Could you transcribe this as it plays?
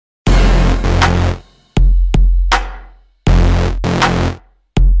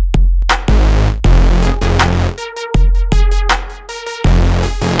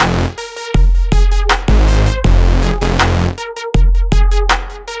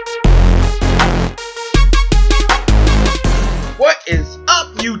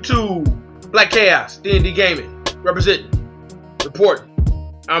YouTube, Black-Kaos, D&D Gaming, representing, reporting.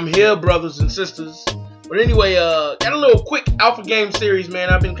 I'm here, brothers and sisters. But anyway, got a little quick alpha game series, man.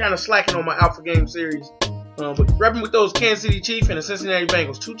 I've been kind of slacking on my alpha game series. But repping with those Kansas City Chiefs and the Cincinnati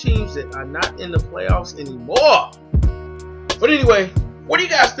Bengals, two teams that are not in the playoffs anymore. But anyway, what do you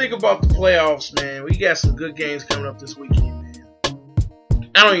guys think about the playoffs, man? We got some good games coming up this weekend, man.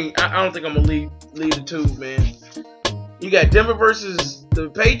 I don't think I'm gonna lead the two, man. You got Denver versus the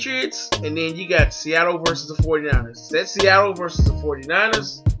Patriots, and then you got Seattle versus the 49ers. That Seattle versus the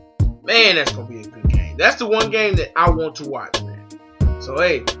 49ers, man, that's gonna be a good game. That's the one game that I want to watch, man. So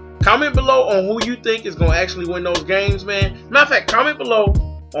hey, comment below on who you think is gonna actually win those games, man. Matter of fact, comment below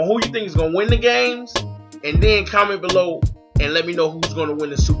on who you think is gonna win the games, and then comment below and let me know who's gonna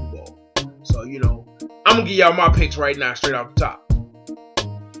win the Super Bowl. So you know, I'm gonna give y'all my picks right now, straight off the top.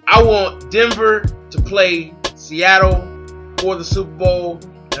 I want Denver to play Seattle for the Super Bowl,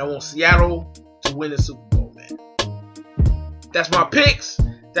 and I want Seattle to win the Super Bowl, man. That's my picks.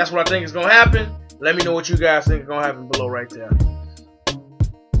 That's what I think is gonna happen. Let me know what you guys think is gonna happen below right there.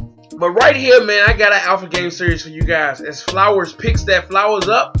 But right here, man, I got an alpha game series for you guys. As Flowers picks that Flowers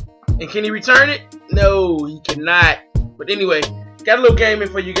up, and can he return it? No, he cannot. But anyway, got a little game in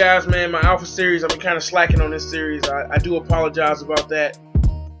for you guys, man. My alpha series, I've been kind of slacking on this series. I do apologize about that.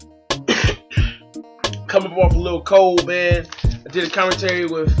 Coming off a little cold, man. I did a commentary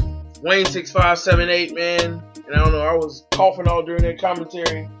with Wayne6578, man. And I don't know, I was coughing all during that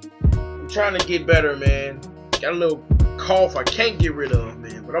commentary. I'm trying to get better, man. Got a little cough I can't get rid of,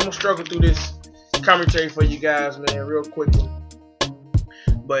 man. But I'm gonna struggle through this commentary for you guys, man, real quickly.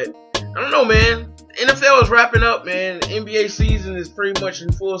 But I don't know, man. NFL is wrapping up, man. The NBA season is pretty much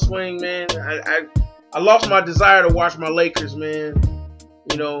in full swing, man. I lost my desire to watch my Lakers, man.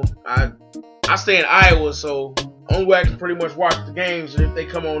 You know, I stay in Iowa, so only way I can pretty much watch the games is if they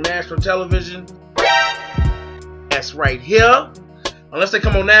come on national television. That's right here. Unless they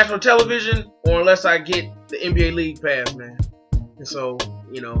come on national television, or unless I get the NBA League Pass, man. And so,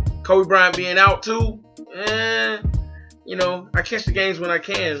 you know, Kobe Bryant being out too, you know, I catch the games when I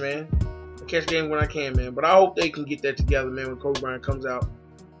can, man. I catch games when I can, man. But I hope they can get that together, man, when Kobe Bryant comes out.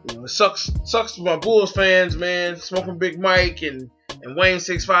 You know, it sucks for my Bulls fans, man. Smoking Big Mike and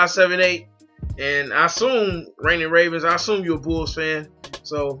Wayne6578. And I assume, Reigning Ravens, I assume you're a Bulls fan.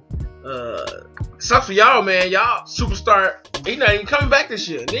 So, sucks for y'all, man. Y'all superstar, he's not even coming back this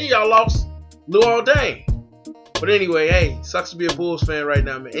year. And then y'all lost Lou Aldane. But anyway, hey, sucks to be a Bulls fan right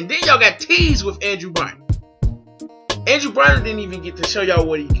now, man. And then y'all got teased with Andrew Bynum. Andrew Bynum didn't even get to show y'all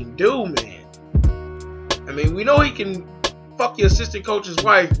what he can do, man. I mean, we know he can fuck your assistant coach's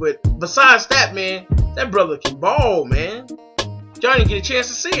wife, but besides that, man, that brother can ball, man. Y'all didn't get a chance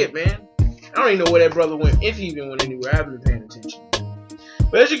to see it, man. I don't even know where that brother went, if he even went anywhere. I haven't been paying attention.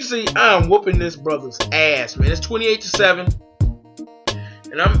 But as you can see, I'm whooping this brother's ass, man. It's 28-7.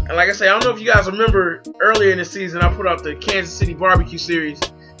 And like I say, I don't know if you guys remember earlier in the season, I put out the Kansas City barbecue series.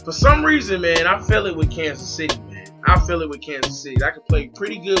 For some reason, man, I feel it with Kansas City, man. I feel it with Kansas City. I can play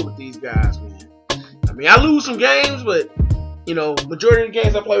pretty good with these guys, man. I mean, I lose some games, but, you know, majority of the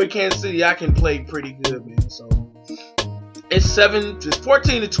games I play with Kansas City, I can play pretty good, man. So it's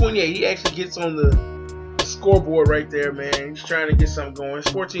 14-28. He actually gets on the scoreboard right there, man. He's trying to get something going. It's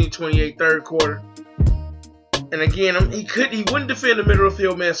 14-28, third quarter. And again, he wouldn't defend the middle of the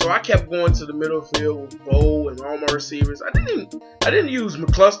field, man. So I kept going to the middle of the field with Bo and all my receivers. I didn't use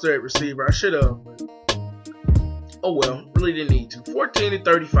McCluster at receiver. I should have. But oh well, really didn't need to.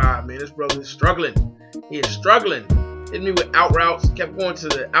 14-35, man. This brother is struggling. He is struggling. Hit me with out routes. Kept going to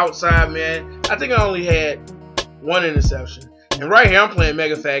the outside, man. I think I only had one interception. And right here, I'm playing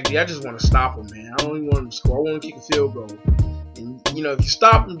Mega Faggy. I just want to stop him, man. I don't even want him to score. I want to kick a field goal. And, you know, if you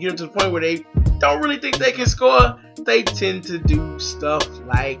stop them, get them to the point where they don't really think they can score, they tend to do stuff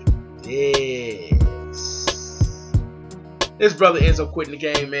like this. This brother ends up quitting the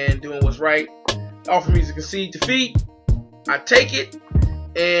game, man, doing what's right. Offer me to concede defeat. I take it.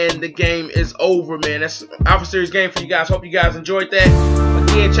 And the game is over, man. That's Alpha Series game for you guys. Hope you guys enjoyed that.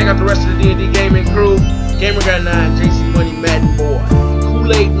 Again, check out the rest of the D&D gaming crew. Gamer Guy 9, JCMONEYMADDENBOY,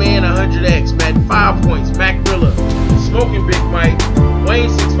 Kool-Aid Man 100X, Madden 5 Points, Machthrilla, Smoking Big Mike,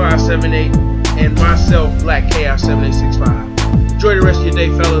 Wayne6578, and myself, Black-Kaos 7865. Enjoy the rest of your day,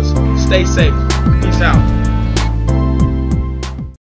 fellas. Stay safe. Peace out.